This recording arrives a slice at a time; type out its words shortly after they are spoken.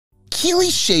Keely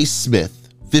Shaye Smith,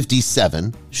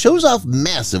 57, shows off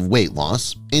massive weight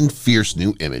loss in fierce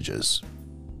new images.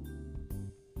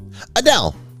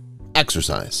 Adele,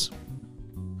 exercise.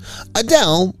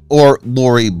 Adele, or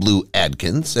Lori Blue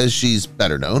Adkins as she's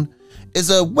better known, is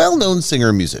a well-known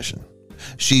singer-musician.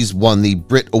 She's won the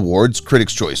Brit Awards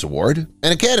Critics' Choice Award,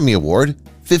 an Academy Award,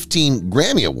 15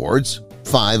 Grammy Awards,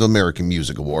 5 American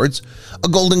Music Awards, a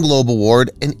Golden Globe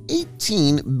Award, and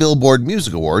 18 Billboard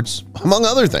Music Awards, among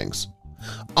other things.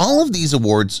 All of these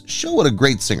awards show what a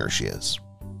great singer she is.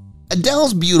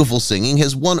 Adele's beautiful singing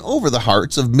has won over the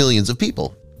hearts of millions of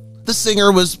people. The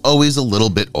singer was always a little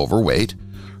bit overweight.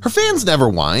 Her fans never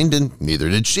whined, and neither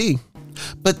did she.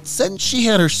 But since she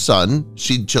had her son,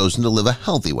 she'd chosen to live a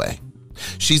healthy way.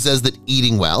 She says that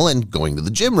eating well and going to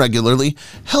the gym regularly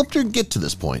helped her get to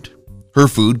this point. Her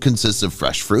food consists of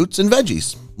fresh fruits and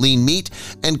veggies, lean meat,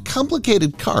 and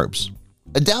complicated carbs.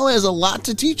 Adele has a lot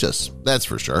to teach us, that's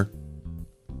for sure.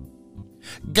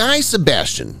 Guy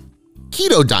Sebastian,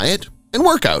 keto diet and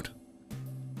workout.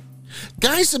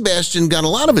 Guy Sebastian got a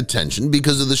lot of attention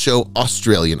because of the show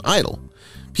Australian Idol.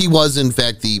 He was, in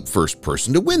fact, the first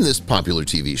person to win this popular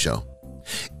TV show.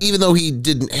 Even though he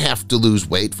didn't have to lose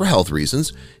weight for health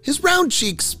reasons, his round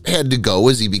cheeks had to go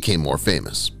as he became more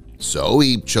famous. So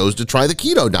he chose to try the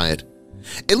keto diet.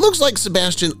 It looks like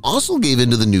Sebastian also gave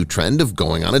into the new trend of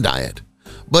going on a diet.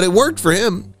 But it worked for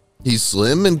him. He's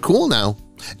slim and cool now,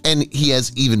 and he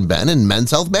has even been in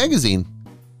Men's Health magazine.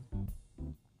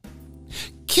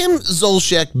 Kim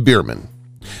Zolciak-Biermann,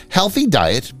 healthy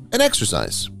diet and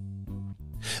exercise.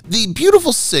 The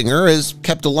beautiful singer has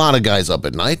kept a lot of guys up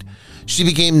at night. She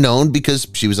became known because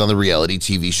she was on the reality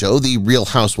TV show The Real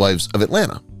Housewives of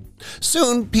Atlanta.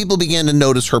 Soon, people began to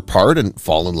notice her part and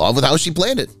fall in love with how she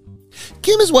played it.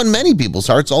 Kim has won many people's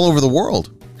hearts all over the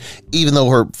world. Even though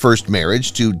her first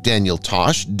marriage to Daniel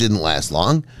Tosh didn't last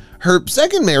long, her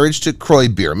second marriage to Kroy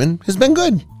Biermann has been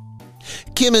good.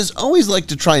 Kim has always liked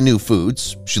to try new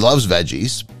foods. She loves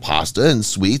veggies, pasta, and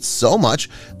sweets so much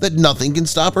that nothing can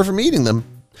stop her from eating them.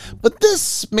 But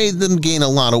this made them gain a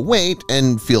lot of weight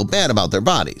and feel bad about their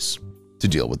bodies. To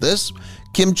deal with this,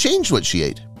 Kim changed what she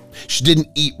ate. She didn't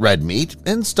eat red meat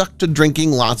and stuck to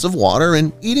drinking lots of water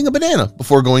and eating a banana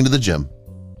before going to the gym.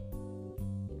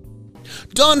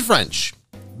 Dawn French,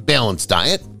 balanced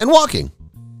diet and walking.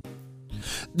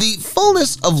 The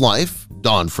fullness of life,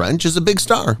 Dawn French is a big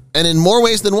star, and in more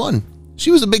ways than one.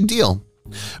 She was a big deal.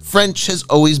 French has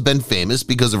always been famous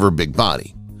because of her big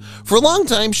body. For a long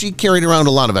time, she carried around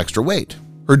a lot of extra weight.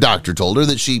 Her doctor told her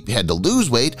that she had to lose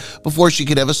weight before she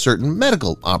could have a certain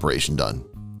medical operation done.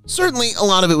 Certainly, a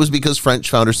lot of it was because French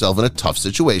found herself in a tough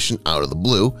situation out of the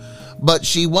blue, but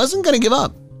she wasn't going to give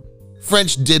up.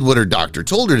 French did what her doctor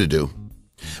told her to do,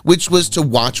 which was to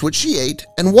watch what she ate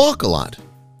and walk a lot.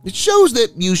 It shows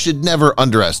that you should never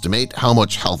underestimate how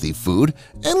much healthy food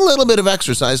and a little bit of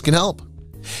exercise can help.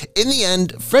 In the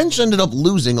end, French ended up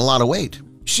losing a lot of weight.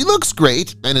 She looks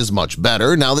great and is much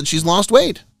better now that she's lost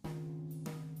weight.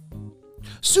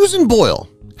 Susan Boyle,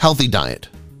 healthy diet.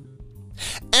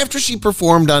 After she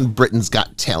performed on Britain's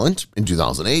Got Talent in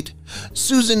 2008,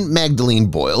 Susan Magdalene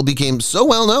Boyle became so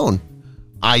well known.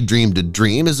 I Dreamed a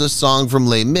Dream is a song from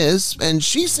Les Mis, and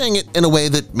she sang it in a way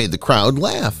that made the crowd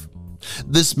laugh.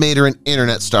 This made her an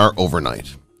internet star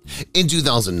overnight. In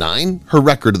 2009, her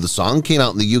record of the song came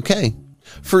out in the UK.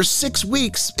 For 6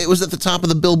 weeks, it was at the top of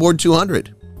the Billboard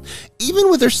 200.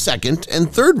 Even with her second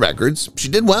and third records, she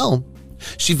did well.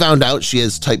 She found out she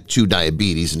has type 2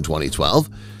 diabetes in 2012.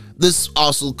 This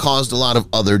also caused a lot of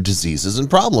other diseases and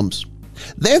problems.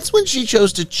 That's when she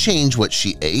chose to change what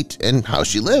she ate and how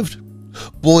she lived.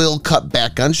 Boyle cut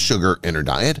back on sugar in her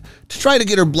diet to try to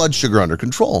get her blood sugar under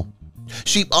control.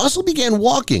 She also began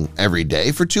walking every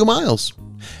day for 2 miles.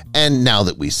 And now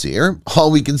that we see her,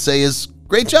 all we can say is,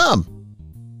 great job.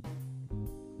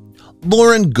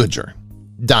 Lauren Goodger,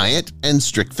 diet and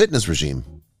strict fitness regime.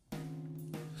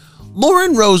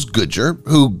 Lauren Rose Goodger,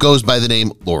 who goes by the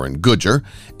name Lauren Goodger,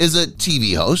 is a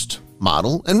TV host,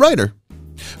 model, and writer.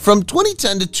 From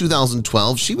 2010 to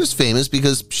 2012, she was famous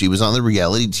because she was on the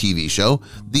reality TV show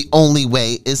The Only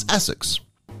Way is Essex.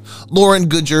 Lauren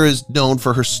Goodger is known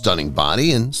for her stunning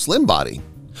body and slim body.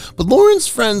 But Lauren's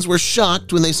friends were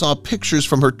shocked when they saw pictures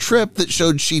from her trip that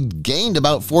showed she'd gained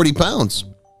about 40 pounds.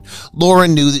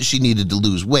 Lauren knew that she needed to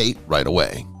lose weight right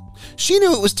away. She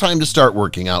knew it was time to start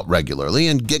working out regularly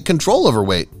and get control of her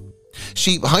weight.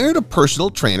 She hired a personal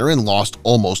trainer and lost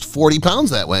almost 40 pounds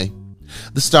that way.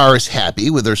 The star is happy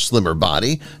with her slimmer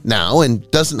body now and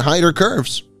doesn't hide her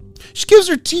curves. She gives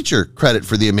her teacher credit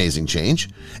for the amazing change,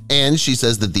 and she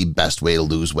says that the best way to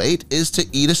lose weight is to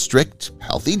eat a strict,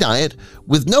 healthy diet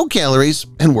with no calories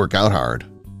and work out hard.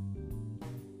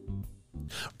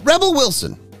 Rebel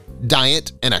Wilson,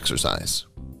 diet and exercise.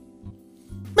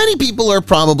 Many people are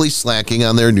probably slacking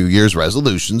on their New Year's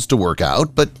resolutions to work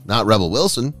out, but not Rebel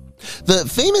Wilson. The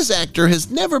famous actor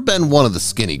has never been one of the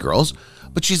skinny girls,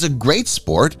 but she's a great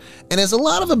sport and has a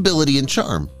lot of ability and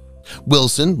charm.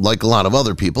 Wilson, like a lot of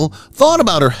other people, thought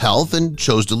about her health and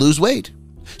chose to lose weight.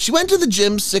 She went to the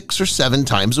gym 6 or 7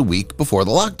 times a week before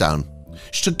the lockdown.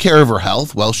 She took care of her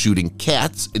health while shooting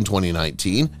Cats in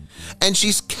 2019, and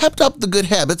she's kept up the good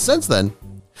habits since then.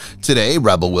 Today,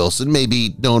 Rebel Wilson may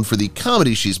be known for the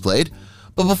comedy she's played,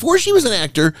 but before she was an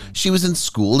actor, she was in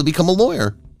school to become a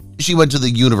lawyer. She went to the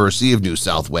University of New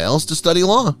South Wales to study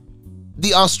law.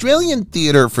 The Australian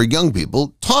Theatre for Young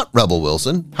People taught Rebel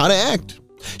Wilson how to act.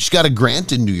 She got a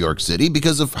grant in New York City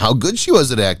because of how good she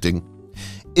was at acting.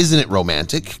 Isn't It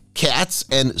Romantic, Cats,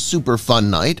 and Super Fun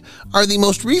Night are the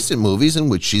most recent movies in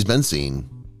which she's been seen.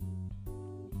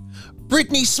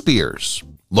 Britney Spears,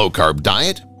 low-carb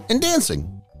diet and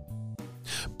dancing.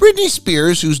 Britney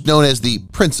Spears, who's known as the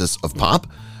Princess of Pop,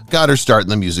 got her start in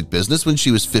the music business when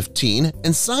she was 15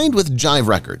 and signed with Jive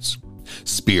Records.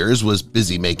 Spears was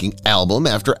busy making album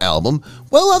after album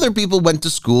while other people went to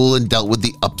school and dealt with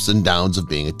the ups and downs of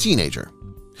being a teenager.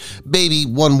 Baby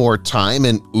One More Time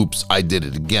and Oops, I Did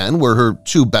It Again were her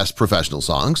 2 best professional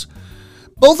songs,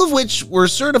 both of which were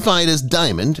certified as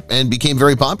Diamond and became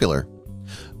very popular.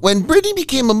 When Britney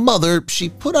became a mother, she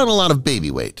put on a lot of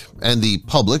baby weight, and the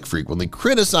public frequently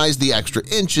criticized the extra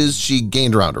inches she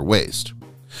gained around her waist.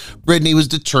 Britney was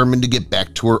determined to get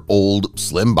back to her old,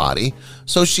 slim body,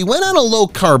 so she went on a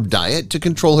low-carb diet to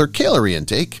control her calorie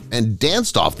intake and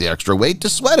danced off the extra weight to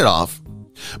sweat it off.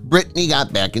 Britney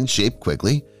got back in shape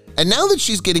quickly, and now that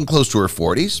she's getting close to her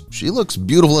 40s, she looks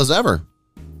beautiful as ever.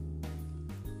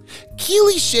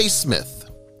 Keely Shaye Smith,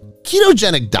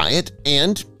 ketogenic diet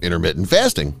and intermittent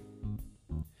fasting.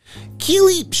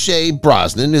 Keely Shaye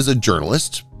Brosnan is a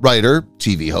journalist, writer,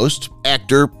 TV host,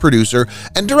 actor, producer,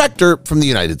 and director from the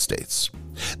United States.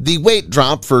 The weight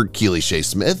drop for Keely Shaye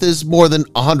Smith is more than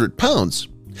 100 pounds.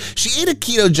 She ate a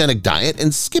ketogenic diet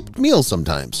and skipped meals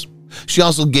sometimes. She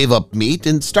also gave up meat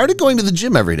and started going to the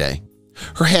gym every day.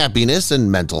 Her happiness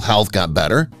and mental health got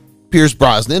better. Pierce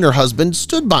Brosnan, her husband,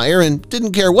 stood by her and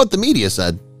didn't care what the media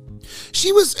said.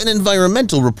 She was an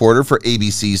environmental reporter for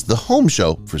ABC's The Home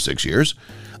Show for 6 years.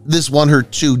 This won her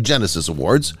 2 Genesis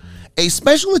Awards, a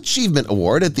Special Achievement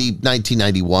Award at the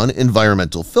 1991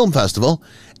 Environmental Film Festival,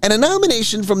 and a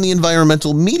nomination from the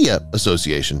Environmental Media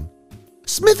Association.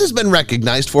 Smith has been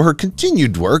recognized for her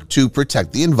continued work to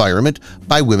protect the environment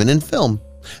by women in film.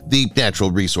 The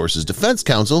Natural Resources Defense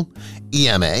Council,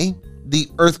 EMA, the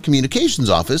Earth Communications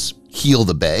Office, Heal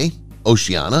the Bay,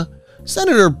 Oceana,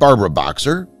 Senator Barbara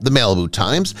Boxer, the Malibu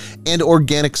Times, and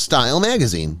Organic Style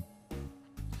magazine.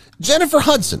 Jennifer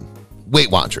Hudson, Weight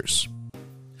Watchers.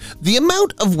 The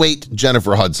amount of weight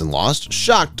Jennifer Hudson lost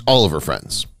shocked all of her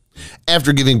friends.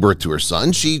 After giving birth to her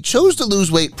son, she chose to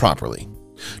lose weight properly.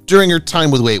 During her time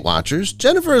with Weight Watchers,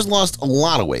 Jennifer has lost a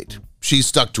lot of weight. She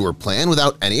stuck to her plan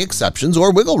without any exceptions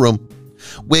or wiggle room.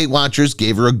 Weight Watchers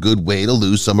gave her a good way to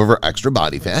lose some of her extra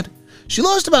body fat. She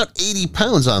lost about 80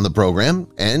 pounds on the program,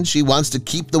 and she wants to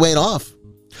keep the weight off.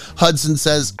 Hudson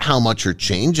says how much her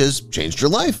change has changed her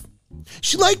life.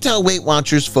 She liked how Weight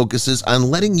Watchers focuses on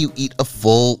letting you eat a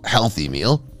full, healthy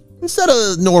meal instead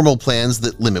of normal plans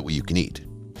that limit what you can eat.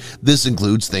 This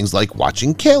includes things like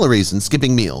watching calories and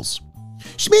skipping meals.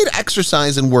 She made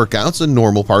exercise and workouts a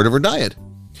normal part of her diet.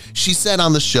 She said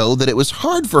on the show that it was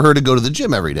hard for her to go to the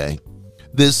gym every day.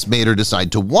 This made her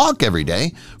decide to walk every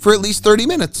day for at least 30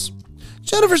 minutes.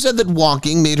 Jennifer said that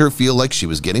walking made her feel like she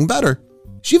was getting better.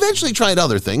 She eventually tried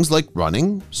other things like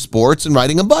running, sports, and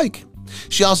riding a bike.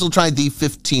 She also tried the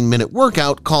 15-minute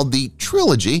workout called the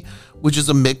Trilogy, which is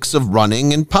a mix of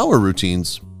running and power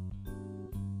routines.